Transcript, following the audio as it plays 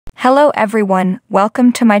Hello everyone,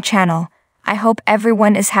 welcome to my channel. I hope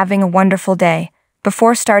everyone is having a wonderful day.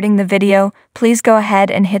 Before starting the video, please go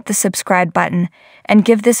ahead and hit the subscribe button and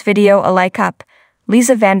give this video a like up.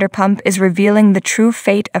 Lisa Vanderpump is revealing the true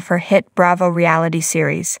fate of her hit Bravo reality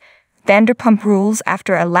series. Vanderpump Rules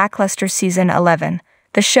after a lackluster season 11.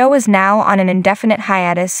 The show is now on an indefinite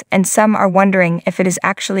hiatus and some are wondering if it is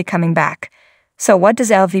actually coming back. So what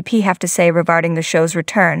does LVP have to say regarding the show's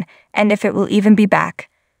return and if it will even be back?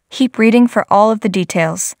 Keep reading for all of the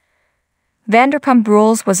details. Vanderpump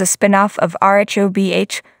Rules was a spin-off of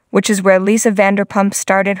RHOBH, which is where Lisa Vanderpump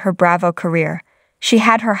started her Bravo career. She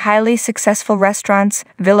had her highly successful restaurants,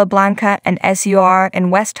 Villa Blanca and SUR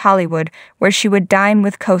in West Hollywood, where she would dine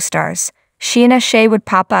with co-stars. Sheena Shea would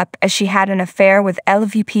pop up as she had an affair with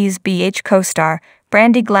LVP's BH co-star,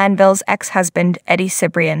 Brandi Glanville's ex-husband, Eddie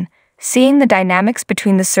Cibrian. Seeing the dynamics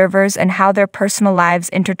between the servers and how their personal lives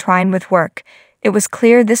intertwine with work, it was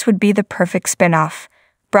clear this would be the perfect spin-off.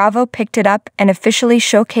 Bravo picked it up and officially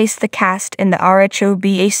showcased the cast in the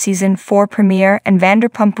RHOBH Season 4 premiere, and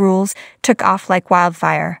Vanderpump Rules took off like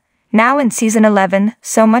wildfire. Now in Season 11,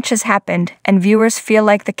 so much has happened, and viewers feel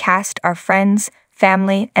like the cast are friends,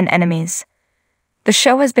 family, and enemies. The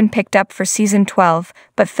show has been picked up for Season 12,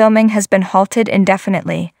 but filming has been halted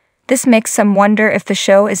indefinitely. This makes some wonder if the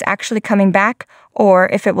show is actually coming back, or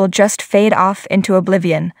if it will just fade off into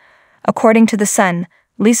oblivion. According to The Sun,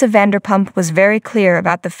 Lisa Vanderpump was very clear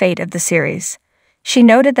about the fate of the series. She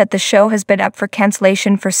noted that the show has been up for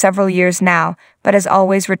cancellation for several years now, but has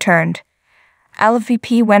always returned.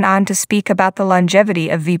 LVP went on to speak about the longevity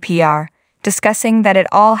of VPR, discussing that it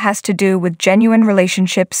all has to do with genuine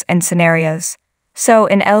relationships and scenarios. So,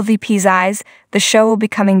 in LVP's eyes, the show will be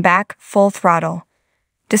coming back full throttle.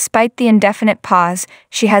 Despite the indefinite pause,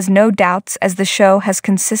 she has no doubts as the show has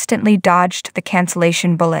consistently dodged the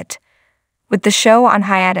cancellation bullet. With the show on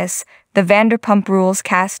hiatus, the Vanderpump Rules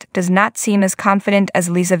cast does not seem as confident as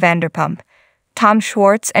Lisa Vanderpump. Tom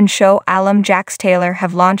Schwartz and show alum Jax Taylor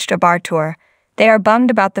have launched a bar tour. They are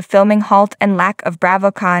bummed about the filming halt and lack of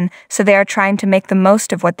BravoCon, so they are trying to make the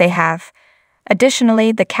most of what they have.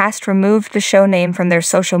 Additionally, the cast removed the show name from their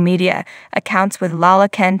social media accounts, with Lala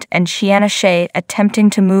Kent and Sheena Shea attempting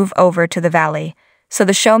to move over to the Valley. So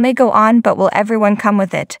the show may go on, but will everyone come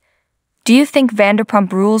with it? Do you think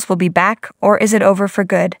Vanderpump Rules will be back, or is it over for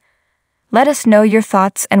good? Let us know your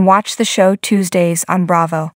thoughts and watch the show Tuesdays on Bravo.